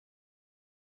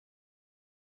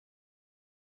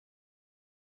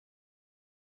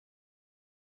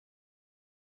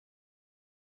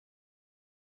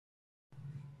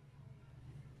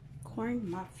corn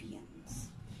muffins.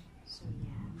 So,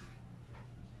 yan.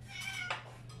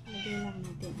 Lagay lang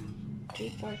natin ang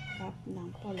 3/4 cup ng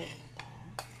pollenta.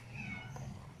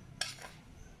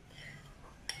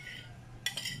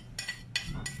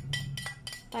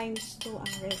 Times 2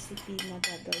 ang recipe na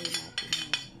gagawin natin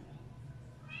ngayon.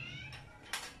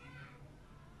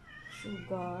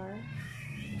 Sugar.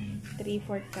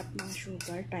 3/4 cup ng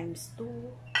sugar times 2.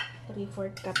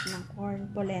 3/4 cup ng corn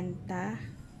pollenta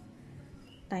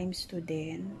times 2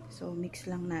 din. So, mix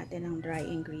lang natin ang dry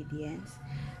ingredients.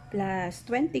 Plus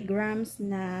 20 grams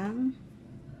ng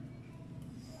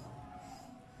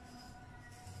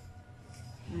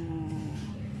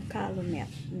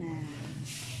calumet na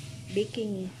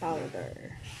baking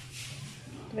powder.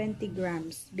 20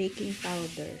 grams baking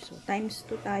powder. So, times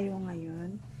 2 tayo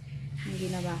ngayon. Ang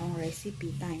ginawa kong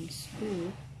recipe, times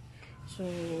 2. So,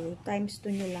 times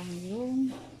 2 nyo lang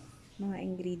yung mga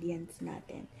ingredients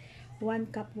natin.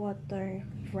 1 cup water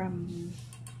from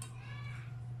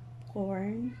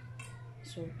corn.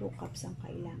 So, 2 cups ang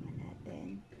kailangan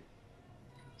natin.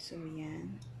 So,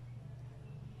 yan.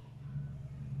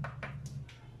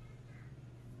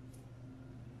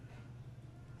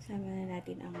 Sama na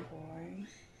natin ang corn.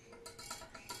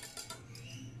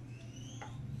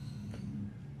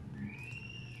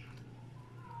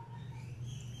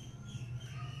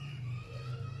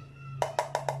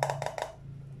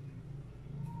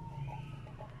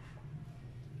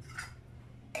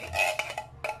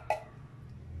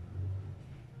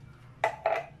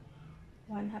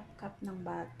 Half cup ng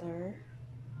butter.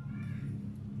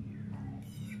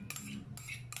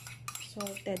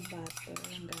 Salted butter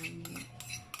ang gamit.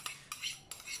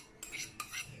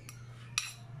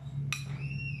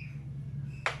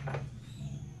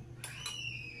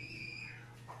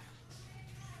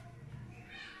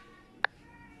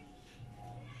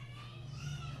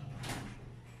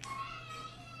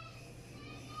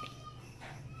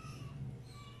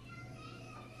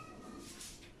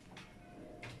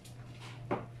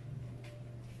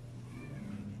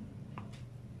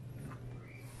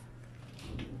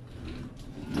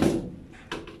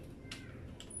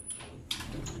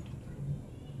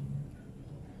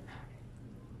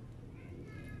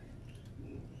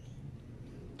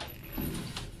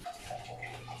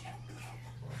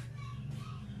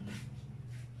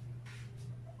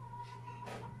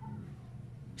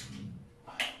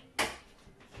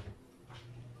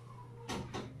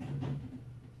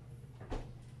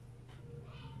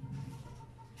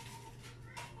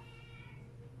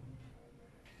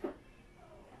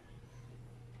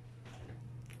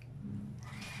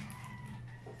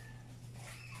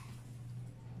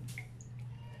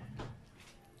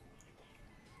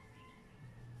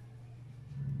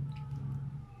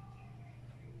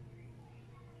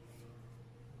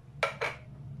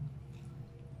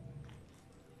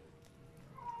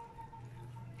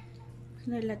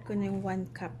 Nalat ko na yung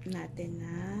 1 cup natin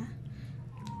na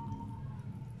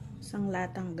isang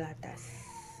latang gatas.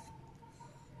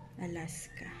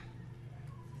 Alaska.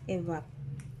 Evap.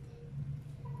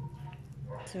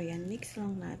 So, yan. Mix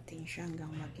lang natin siya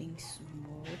hanggang maging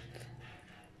smooth.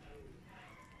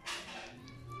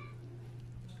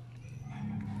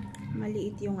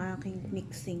 Maliit yung aking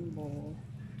mixing bowl.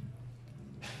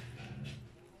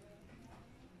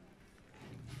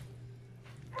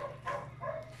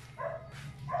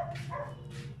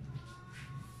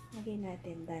 Lagyan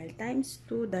natin dahil times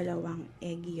 2, dalawang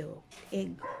egg yolk.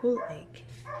 Whole egg.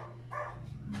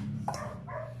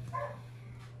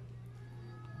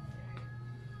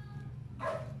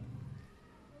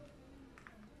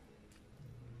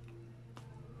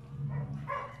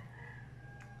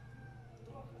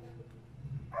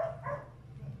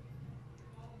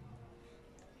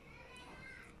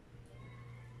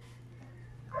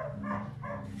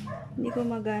 Hindi ko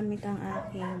magamit ang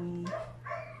aking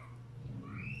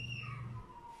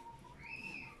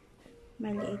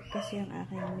maliit kasi ang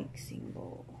aking mixing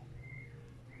bowl.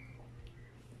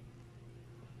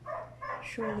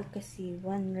 Surely kasi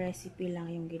 1 recipe lang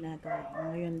yung ginagawa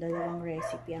ko. Ngayon, 2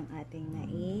 recipe ang ating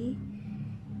na-prepare.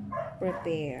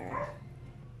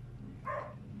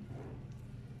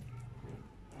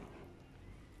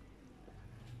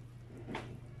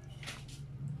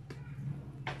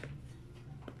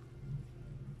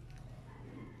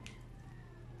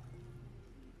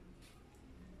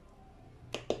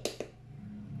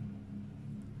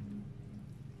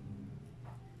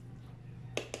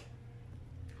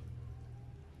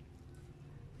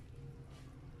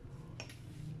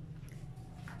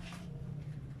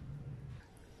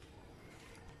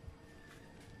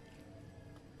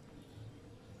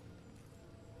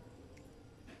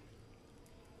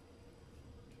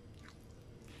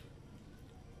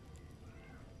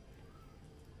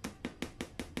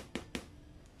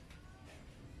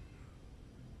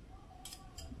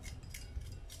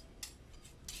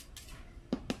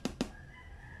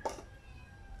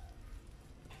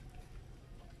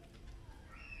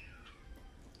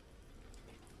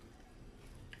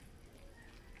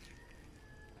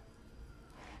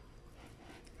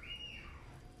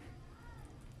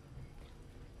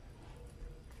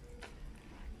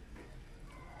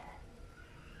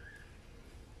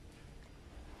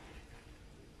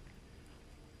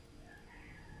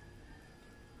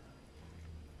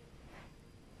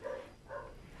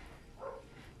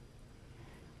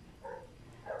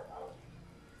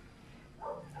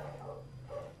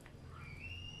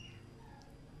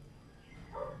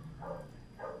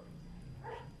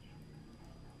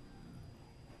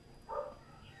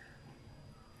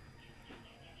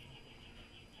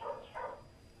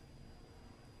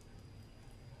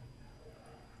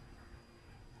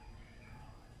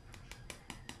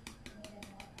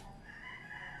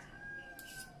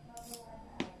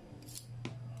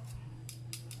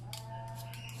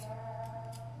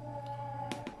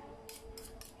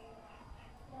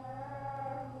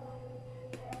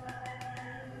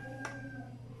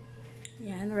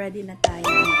 ready na tayo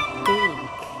mag-bake.